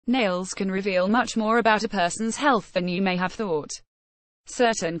Nails can reveal much more about a person's health than you may have thought.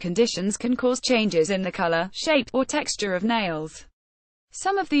 Certain conditions can cause changes in the color, shape, or texture of nails.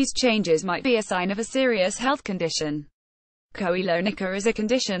 Some of these changes might be a sign of a serious health condition. Koilonychia is a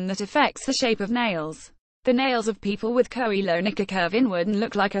condition that affects the shape of nails. The nails of people with koilonychia curve inward and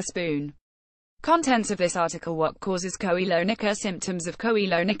look like a spoon. Contents of this article: what causes koilonychia, symptoms of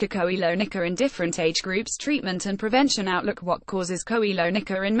koilonychia in different age groups, treatment and prevention, outlook. What causes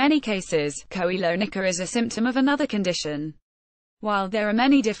koilonychia? In many cases, koilonychia is a symptom of another condition. While there are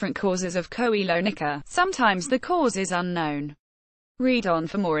many different causes of koilonychia, sometimes the cause is unknown. Read on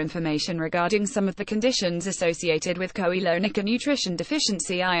for more information regarding some of the conditions associated with koilonychia. Nutrition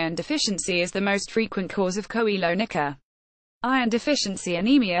deficiency. Iron deficiency is the most frequent cause of koilonychia. Iron deficiency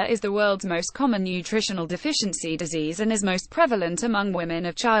anemia is the world's most common nutritional deficiency disease and is most prevalent among women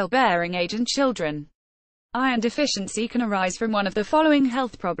of childbearing age and children. Iron deficiency can arise from one of the following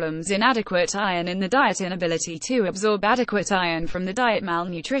health problems: inadequate iron in the diet, inability to absorb adequate iron from the diet,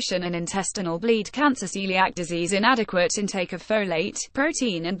 malnutrition and intestinal bleed, cancer, celiac disease. Inadequate intake of folate,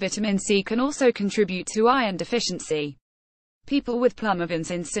 protein and vitamin C can also contribute to iron deficiency. People with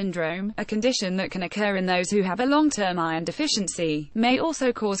Plummer-Vinson syndrome, a condition that can occur in those who have a long-term iron deficiency, may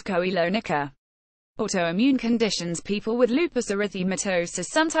also cause koilonychia. Autoimmune conditions. People with lupus erythematosus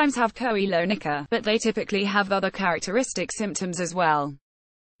sometimes have koilonychia, but they typically have other characteristic symptoms as well.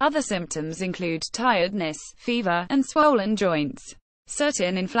 Other symptoms include tiredness, fever, and swollen joints.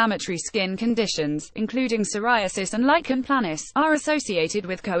 Certain inflammatory skin conditions, including psoriasis and lichen planus, are associated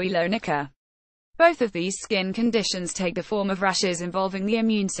with koilonychia. Both of these skin conditions take the form of rashes involving the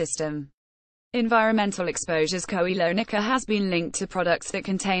immune system. Environmental exposures. Koilonychia has been linked to products that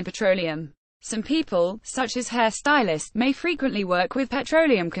contain petroleum. Some people, such as hairstylists, may frequently work with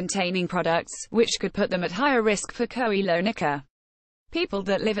petroleum-containing products, which could put them at higher risk for koilonychia. People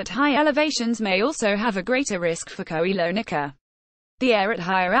that live at high elevations may also have a greater risk for koilonychia. The air at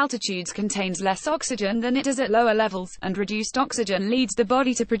higher altitudes contains less oxygen than it does at lower levels, and reduced oxygen leads the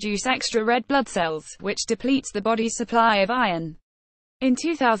body to produce extra red blood cells, which depletes the body's supply of iron. In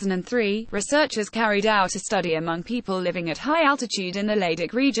 2003, researchers carried out a study among people living at high altitude in the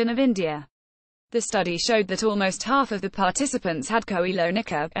Ladakh region of India. The study showed that almost half of the participants had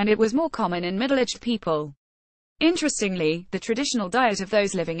koilonychia, and it was more common in middle-aged people. Interestingly, the traditional diet of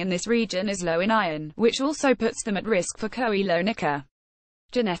those living in this region is low in iron, which also puts them at risk for koilonychia.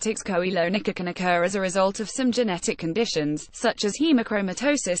 Genetics. Koilonychia can occur as a result of some genetic conditions, such as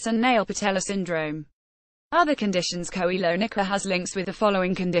hemochromatosis and nail patella syndrome. Other conditions. Koilonychia has links with the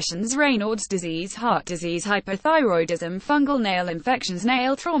following conditions: Raynaud's disease, heart disease, hypothyroidism, fungal nail infections,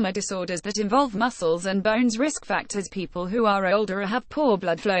 nail trauma disorders that involve muscles and bones. Risk factors. People who are older or have poor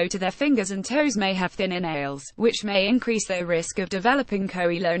blood flow to their fingers and toes may have thinner nails, which may increase their risk of developing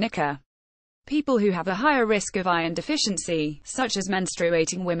koilonychia. People who have a higher risk of iron deficiency, such as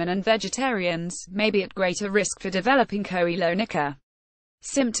menstruating women and vegetarians, may be at greater risk for developing koilonychia.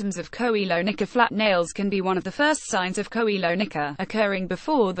 Symptoms of koilonychia. Flat nails can be one of the first signs of koilonychia, occurring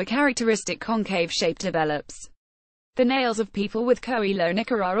before the characteristic concave shape develops. The nails of people with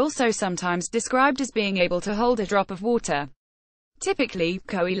koilonychia are also sometimes described as being able to hold a drop of water. Typically,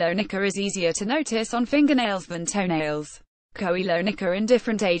 koilonychia is easier to notice on fingernails than toenails. Koilonychia in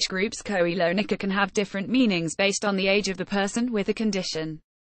different age groups. Koilonychia can have different meanings based on the age of the person with the condition.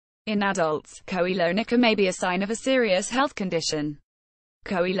 In adults, koilonychia may be a sign of a serious health condition.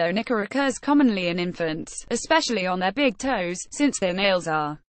 Koilonychia occurs commonly in infants, especially on their big toes, since their nails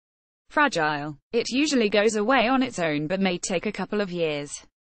are fragile. It usually goes away on its own but may take a couple of years.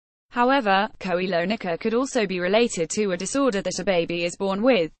 However, koilonychia could also be related to a disorder that a baby is born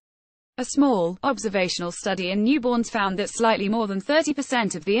with. A small, observational study in newborns found that slightly more than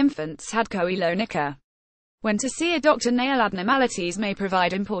 30% of the infants had koilonychia. When to see a doctor. Nail abnormalities may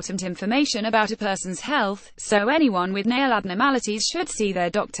provide important information about a person's health, so anyone with nail abnormalities should see their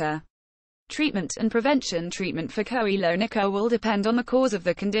doctor. Treatment and prevention. Treatment for koilonychia will depend on the cause of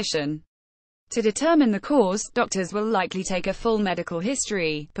the condition. To determine the cause, doctors will likely take a full medical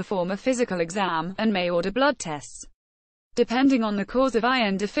history, perform a physical exam, and may order blood tests. Depending on the cause of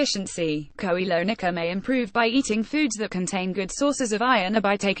iron deficiency, koilonychia may improve by eating foods that contain good sources of iron or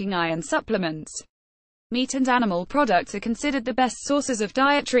by taking iron supplements. Meat and animal products are considered the best sources of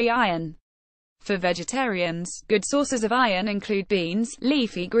dietary iron. For vegetarians, good sources of iron include beans,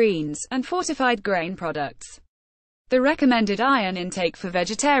 leafy greens, and fortified grain products. The recommended iron intake for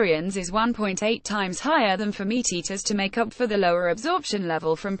vegetarians is 1.8 times higher than for meat eaters to make up for the lower absorption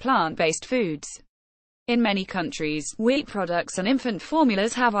level from plant-based foods. In many countries, wheat products and infant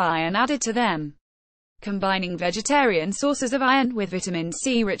formulas have iron added to them. Combining vegetarian sources of iron with vitamin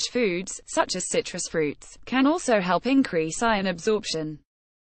C-rich foods, such as citrus fruits, can also help increase iron absorption.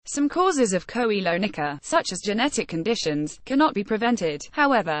 Some causes of Koilonychia, such as genetic conditions, cannot be prevented,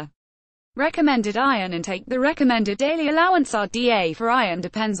 however. Recommended iron intake. The recommended daily allowance RDA for iron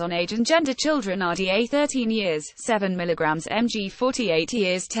depends on age and gender. Children RDA 13 years, 7 mg mg 48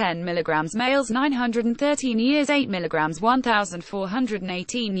 years 10 mg males 913 years 8 mg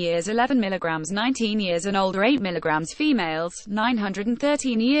 1418 years 11 mg 19 years and older 8 mg females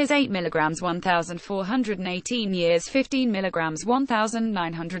 913 years 8 mg 1418 years 15 mg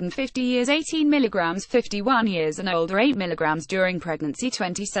 1950 years 18 mg 51 years and older 8 mg during pregnancy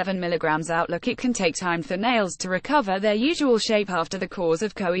 27 mg outlook. It can take time for nails to recover their usual shape after the cause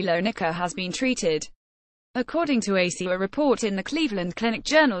of Koilonychia has been treated. According to a report in the Cleveland Clinic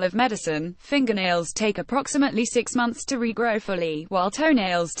Journal of Medicine, fingernails take approximately 6 months to regrow fully, while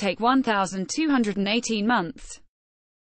toenails take 1,218 months.